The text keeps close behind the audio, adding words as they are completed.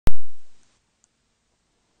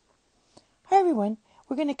Hi everyone,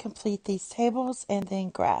 we're going to complete these tables and then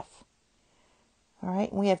graph.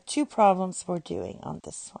 Alright, we have two problems we're doing on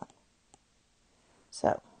this one.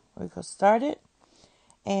 So, we're going to start it.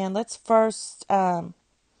 And let's first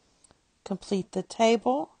complete the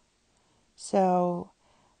table. So,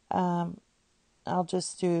 I'll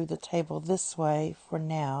just do the table this way for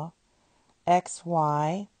now. X,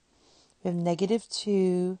 Y. We have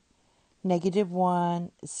 -2,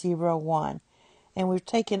 -1, 0, 1. And we've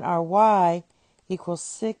taken our Y equals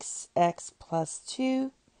 6x plus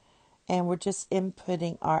 2. And we're just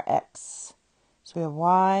inputting our x. So we have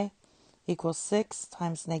y equals 6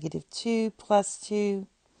 times -2 plus 2.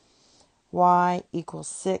 Y equals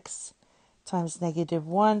 6 times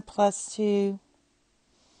 -1 plus 2.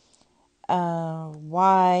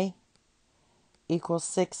 Y equals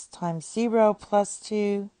 6 times 0 plus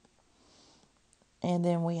 2. And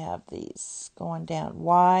then we have these going down.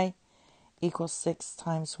 Y equals 6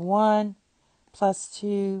 times 1 plus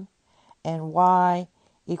 2. And y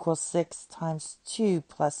equals 6 times 2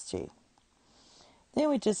 plus 2. Then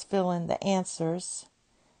we just fill in the answers.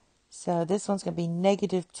 So this one's going to be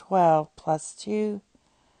 -12 plus 2.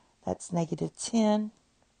 That's -10.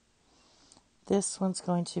 This one's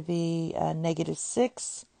going to be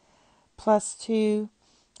 -6 plus 2.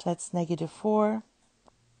 That's -4.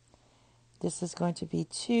 This is going to be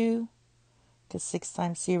 2 because 6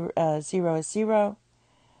 times 0 is 0.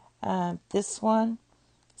 This one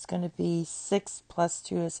is going to be 6 plus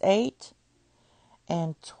 2 is 8.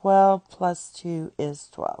 And 12 plus 2 is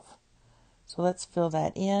 12. So let's fill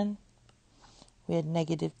that in. We had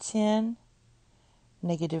 -10,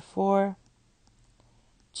 -4,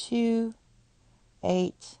 2,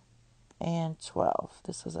 8, and 12.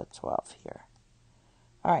 This was a 12 here.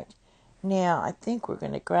 All right. Now, I think we're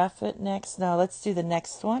going to graph it next. No, let's do the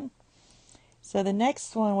next one. So the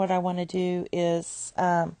next one, what I want to do is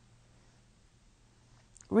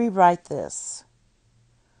rewrite this.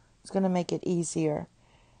 It's going to make it easier.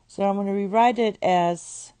 So I'm going to rewrite it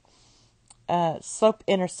as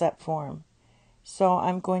slope-intercept form. So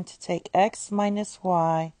I'm going to take x minus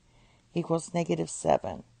y equals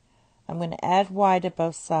 -7. I'm going to add y to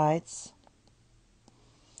both sides.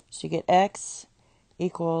 So you get x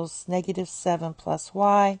equals -7 plus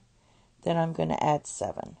y. Then I'm going to add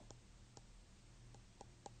 7.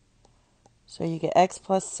 So you get x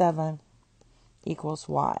plus 7 equals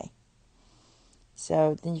y.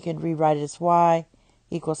 So then you can rewrite it as y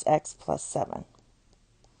equals x plus 7.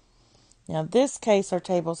 Now in this case, our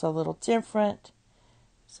table's a little different.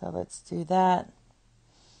 So let's do that.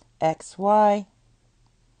 X, y,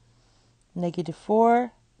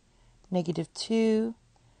 -4, -2,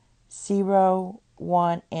 0,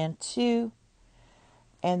 1, and 2.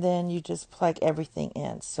 And then you just plug everything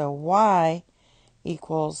in. So y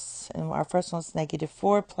equals, and our first one's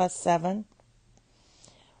 -4 plus 7.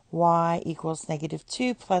 Y equals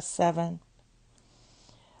 -2 plus 7.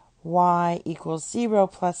 Y equals 0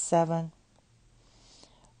 plus 7.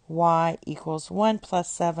 Y equals 1 plus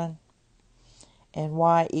 7. And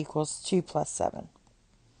y equals 2 plus 7.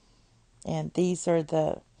 And these are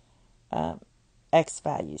the x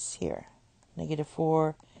values here.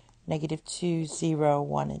 -4, -2, 0,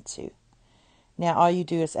 1, and 2. Now all you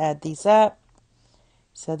do is add these up.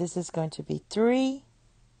 So this is going to be 3.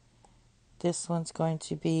 This one's going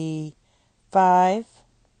to be 5.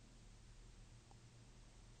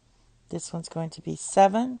 This one's going to be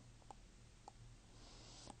 7.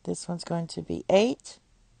 This one's going to be 8.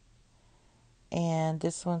 And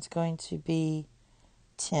this one's going to be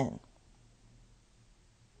 10.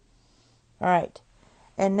 All right.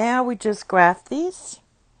 And now we just graph these.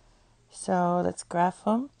 So let's graph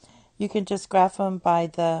them. You can just graph them by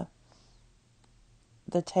the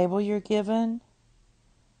table you're given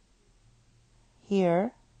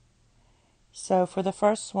here. So for the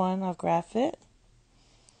first one, I'll graph it.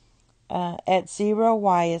 At 0,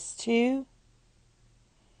 y is 2.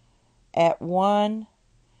 At 1,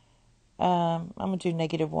 I'm going to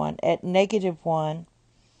do -1. At -1,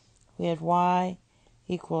 we had y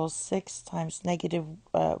equals 6 times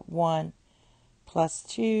 -1 plus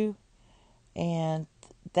 2. And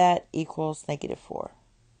that equals -4.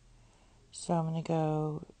 So I'm going to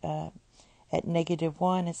go at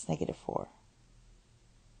 -1, it's -4.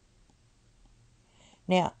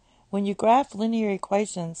 Now, when you graph linear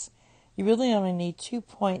equations, you really only need 2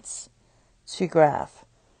 points to graph.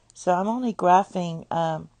 So I'm only graphing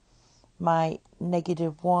my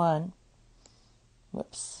 -1.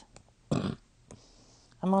 Whoops.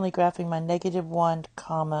 I'm only graphing my -1,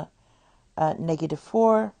 comma,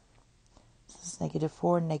 -4. This is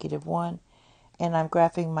 -4, -1. And I'm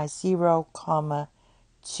graphing my 0, comma,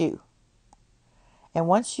 2. And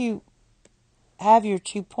once you have your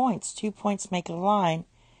 2 points. 2 points make a line.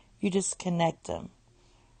 You just connect them.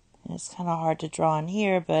 And it's kind of hard to draw in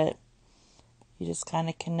here, but you just kind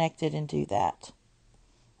of connect it and do that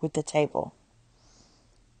with the table.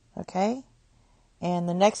 Okay? And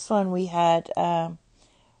the next one we had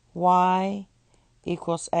y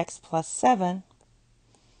equals x plus 7.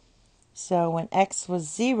 So when x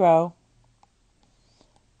was 0,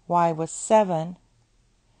 y was 7.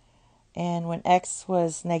 And when x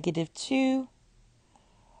was negative 2,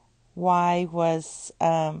 y was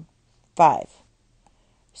 5.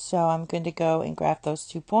 So I'm going to go and graph those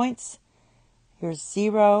 2 points. Here's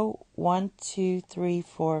 0, 1, 2, 3,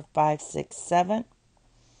 4, 5, 6, 7.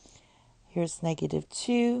 Here's negative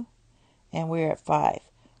 2, and we're at 5.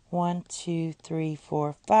 1, 2, 3,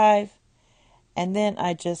 4, 5. And then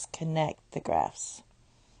I just connect the graphs.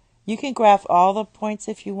 You can graph all the points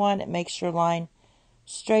if you want. It makes your line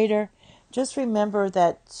straighter. Just remember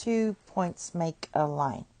that 2 points make a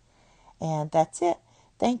line. And that's it.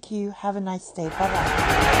 Thank you. Have a nice day.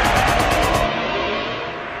 Bye-bye.